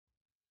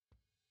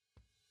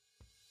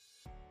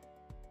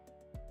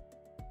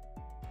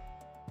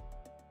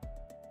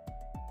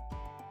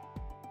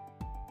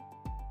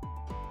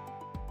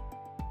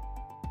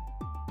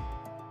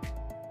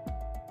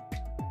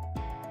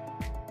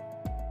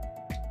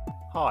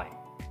Hi,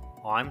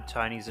 I'm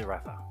Tony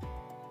Zarafa,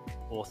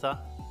 author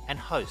and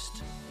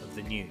host of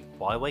the new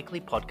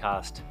bi-weekly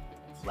podcast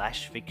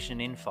Flash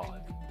Fiction in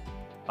 5,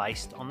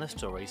 based on the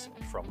stories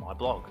from my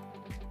blog.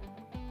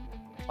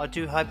 I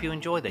do hope you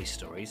enjoy these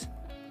stories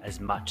as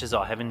much as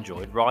I have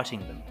enjoyed writing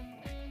them.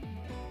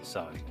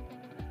 So,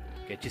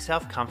 get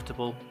yourself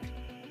comfortable,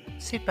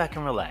 sit back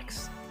and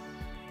relax,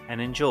 and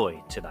enjoy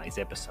today's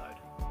episode.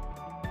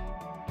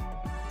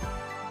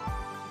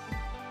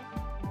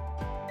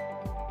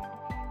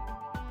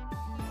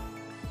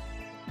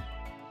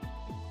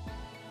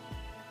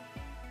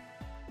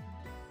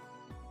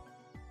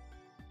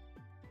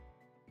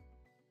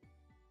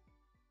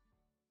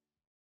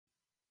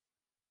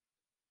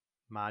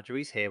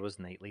 Marjorie's hair was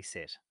neatly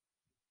set,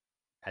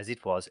 as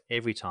it was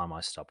every time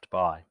I stopped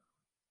by.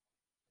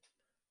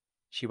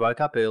 She woke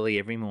up early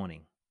every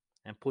morning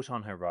and put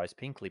on her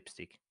rose-pink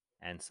lipstick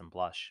and some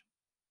blush.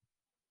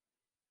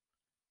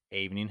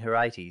 Even in her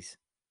 80s,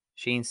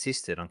 she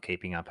insisted on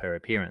keeping up her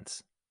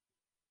appearance.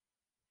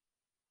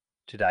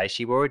 Today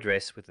she wore a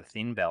dress with a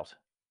thin belt,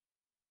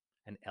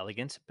 an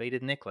elegant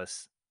beaded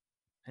necklace,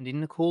 and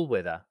in the cool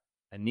weather,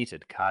 a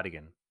knitted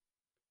cardigan.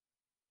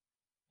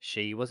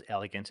 She was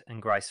elegant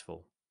and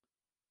graceful,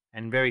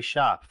 and very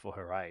sharp for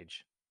her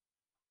age.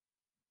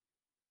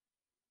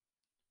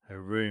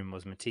 Her room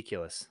was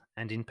meticulous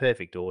and in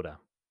perfect order.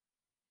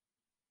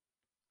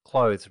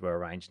 Clothes were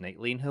arranged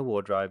neatly in her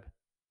wardrobe,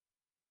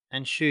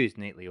 and shoes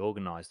neatly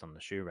organised on the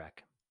shoe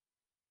rack.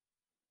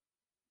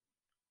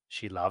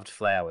 She loved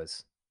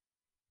flowers,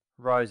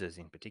 roses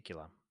in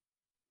particular.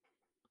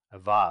 A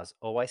vase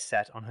always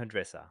sat on her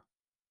dresser.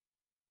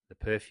 The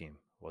perfume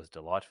was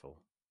delightful.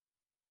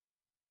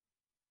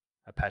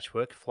 A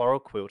patchwork floral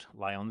quilt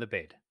lay on the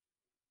bed,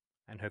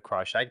 and her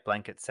crocheted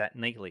blanket sat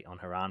neatly on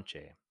her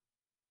armchair.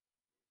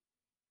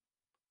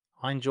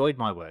 I enjoyed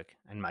my work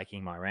and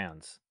making my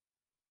rounds,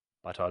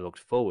 but I looked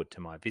forward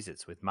to my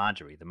visits with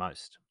Marjorie the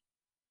most.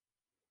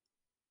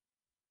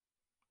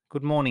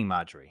 Good morning,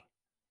 Marjorie.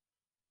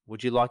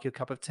 Would you like your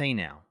cup of tea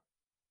now?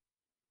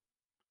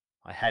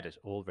 I had it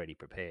already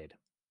prepared.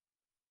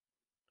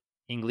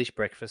 English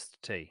breakfast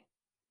tea,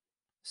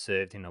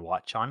 served in a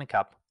white china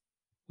cup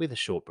with a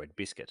shortbread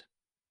biscuit.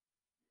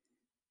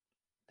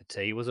 The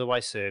tea was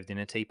always served in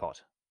a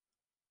teapot,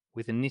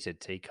 with a knitted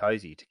tea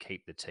cosy to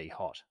keep the tea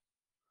hot.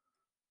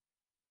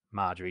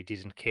 Marjorie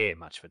didn't care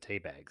much for tea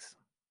bags.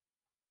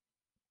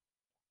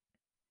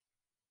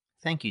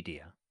 Thank you,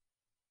 dear.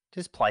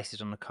 Just place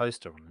it on the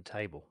coaster on the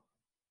table.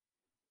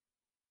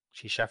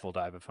 She shuffled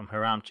over from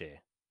her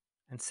armchair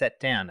and sat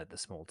down at the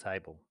small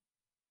table.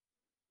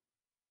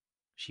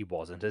 She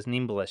wasn't as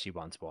nimble as she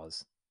once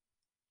was,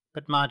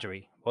 but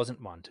Marjorie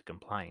wasn't one to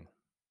complain.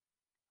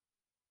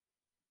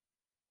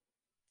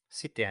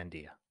 Sit down,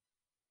 dear.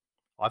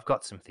 I've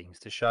got some things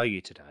to show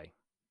you today.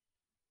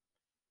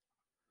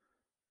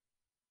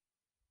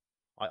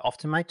 I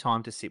often made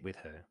time to sit with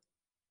her,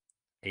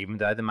 even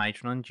though the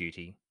matron on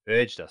duty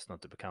urged us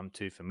not to become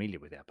too familiar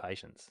with our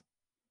patients.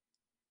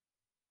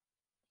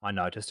 I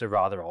noticed a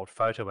rather old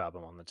photo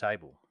album on the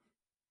table.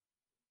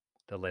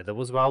 The leather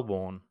was well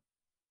worn,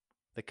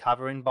 the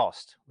cover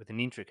embossed with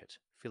an intricate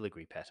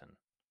filigree pattern.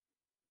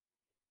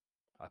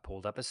 I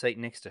pulled up a seat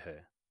next to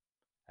her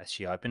as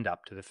she opened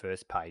up to the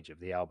first page of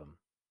the album.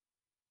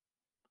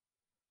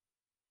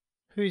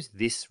 Who's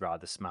this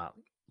rather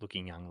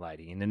smart-looking young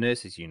lady in the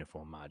nurse's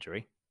uniform,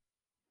 Marjorie?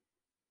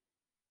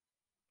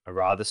 A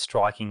rather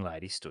striking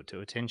lady stood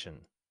to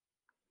attention.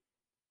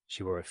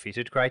 She wore a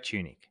fitted grey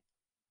tunic,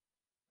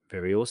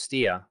 very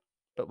austere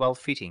but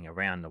well-fitting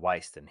around the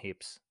waist and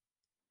hips.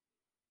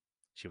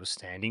 She was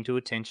standing to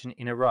attention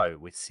in a row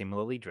with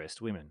similarly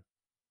dressed women.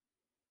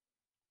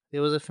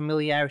 There was a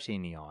familiarity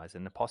in the eyes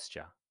and the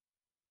posture,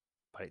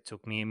 but it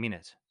took me a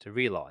minute to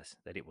realise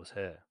that it was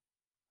her.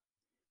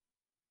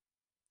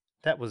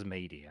 That was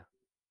me, dear,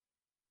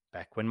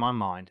 back when my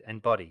mind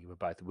and body were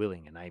both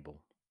willing and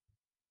able.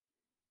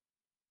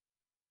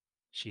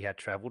 She had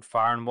travelled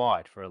far and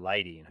wide for a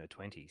lady in her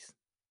 20s.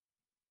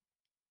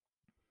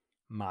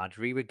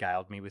 Marjorie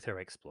regaled me with her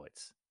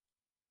exploits.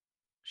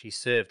 She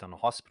served on a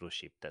hospital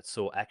ship that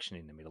saw action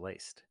in the Middle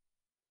East.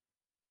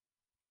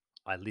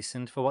 I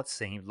listened for what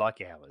seemed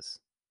like hours.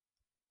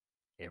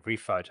 Every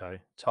photo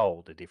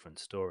told a different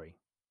story.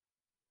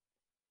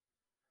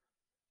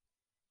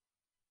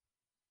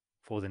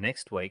 For the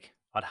next week,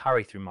 I'd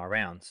hurry through my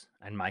rounds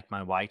and make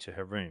my way to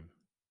her room.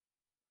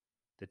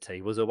 The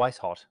tea was always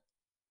hot,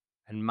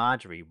 and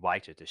Marjorie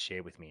waited to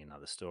share with me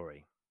another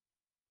story.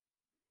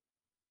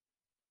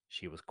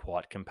 She was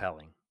quite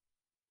compelling.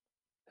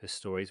 Her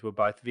stories were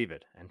both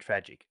vivid and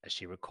tragic as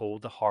she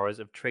recalled the horrors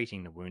of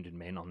treating the wounded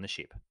men on the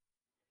ship.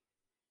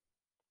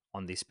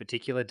 On this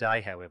particular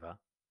day, however,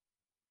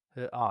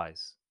 her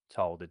eyes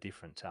told a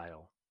different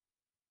tale.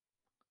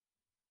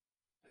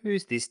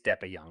 Who's this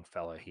dapper young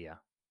fellow here?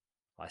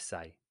 I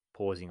say,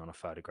 pausing on a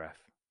photograph.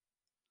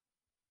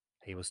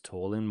 He was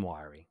tall and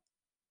wiry.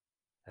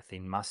 A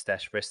thin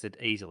moustache rested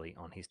easily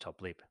on his top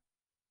lip.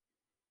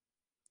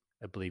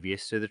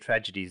 Oblivious to the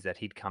tragedies that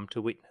he'd come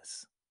to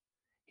witness,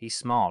 he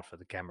smiled for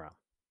the camera.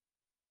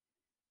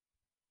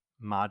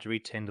 Marjorie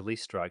tenderly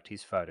stroked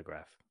his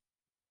photograph,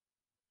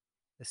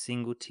 a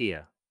single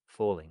tear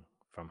falling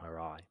from her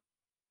eye.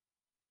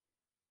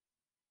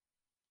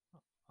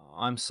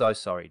 I'm so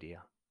sorry,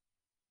 dear,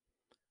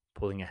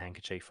 pulling a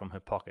handkerchief from her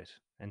pocket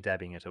and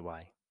dabbing it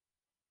away.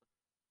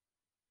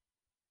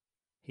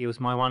 He was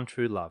my one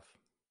true love.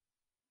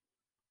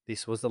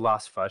 This was the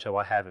last photo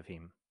I have of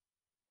him.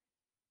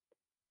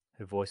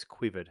 Her voice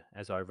quivered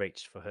as I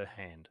reached for her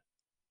hand.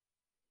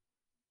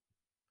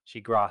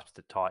 She grasped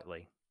it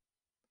tightly,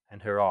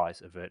 and her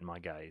eyes avert my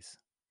gaze,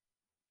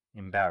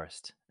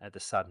 embarrassed at the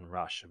sudden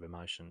rush of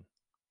emotion.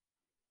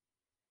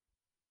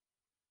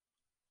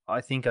 I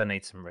think I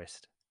need some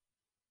rest.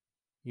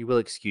 You will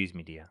excuse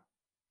me, dear.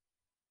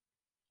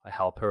 I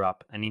help her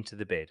up and into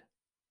the bed,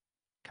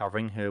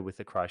 covering her with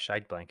a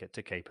crocheted blanket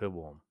to keep her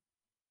warm.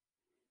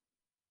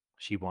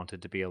 She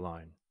wanted to be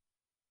alone.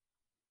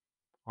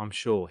 I'm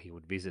sure he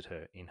would visit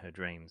her in her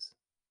dreams.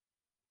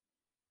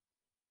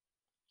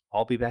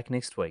 I'll be back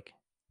next week,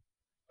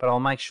 but I'll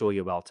make sure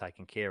you're well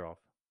taken care of.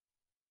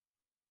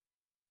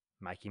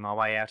 Making my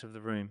way out of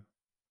the room,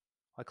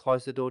 I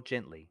closed the door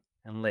gently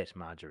and let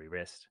Marjorie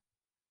rest.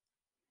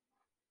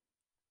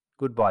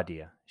 Goodbye,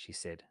 dear, she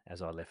said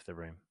as I left the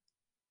room.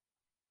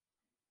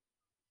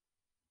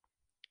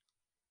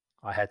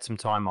 I had some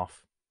time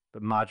off,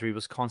 but Marjorie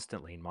was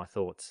constantly in my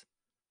thoughts,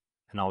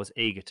 and I was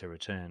eager to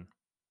return.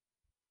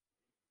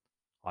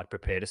 I'd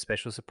prepared a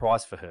special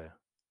surprise for her,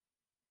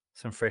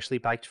 some freshly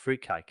baked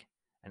fruitcake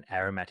and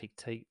aromatic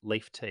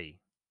leaf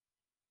tea.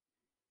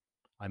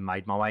 I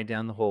made my way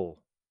down the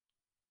hall,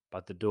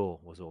 but the door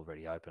was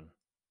already open.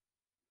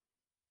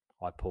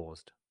 I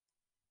paused,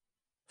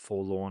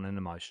 forlorn and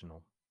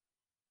emotional.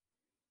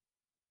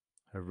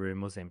 Her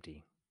room was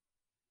empty,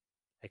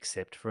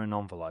 except for an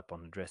envelope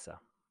on the dresser.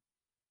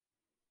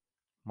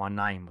 My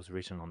name was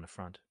written on the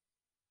front,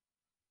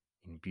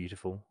 in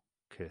beautiful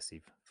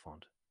cursive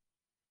font.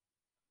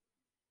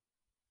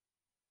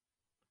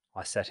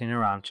 I sat in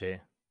her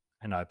armchair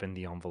and opened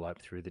the envelope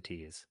through the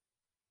tears.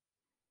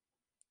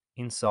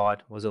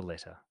 Inside was a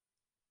letter,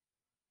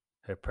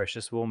 her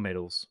precious war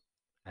medals,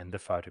 and the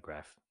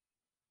photograph.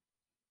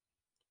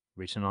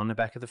 Written on the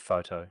back of the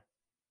photo,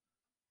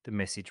 the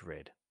message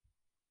read,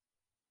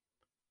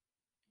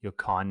 "Your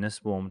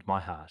kindness warmed my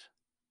heart.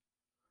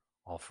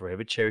 I'll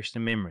forever cherish the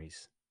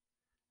memories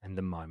and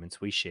the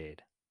moments we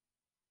shared.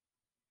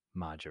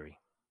 Marjorie."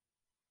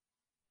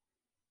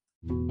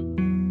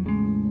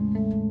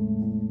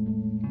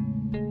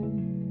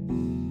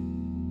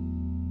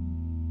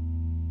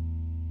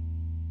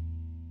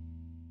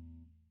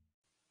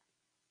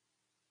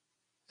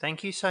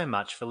 Thank you so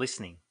much for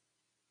listening.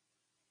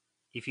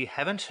 If you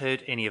haven't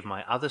heard any of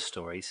my other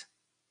stories,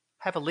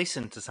 have a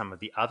listen to some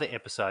of the other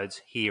episodes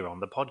here on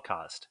the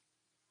podcast.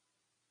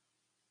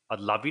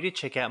 I'd love you to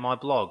check out my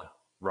blog,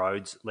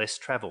 Roads Less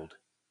Travelled.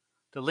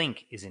 The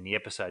link is in the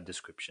episode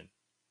description.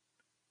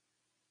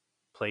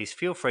 Please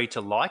feel free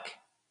to like,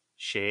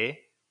 share,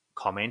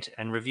 comment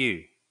and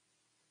review.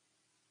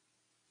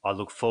 I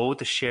look forward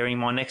to sharing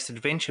my next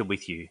adventure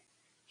with you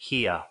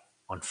here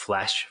on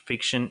Flash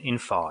Fiction in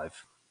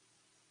 5.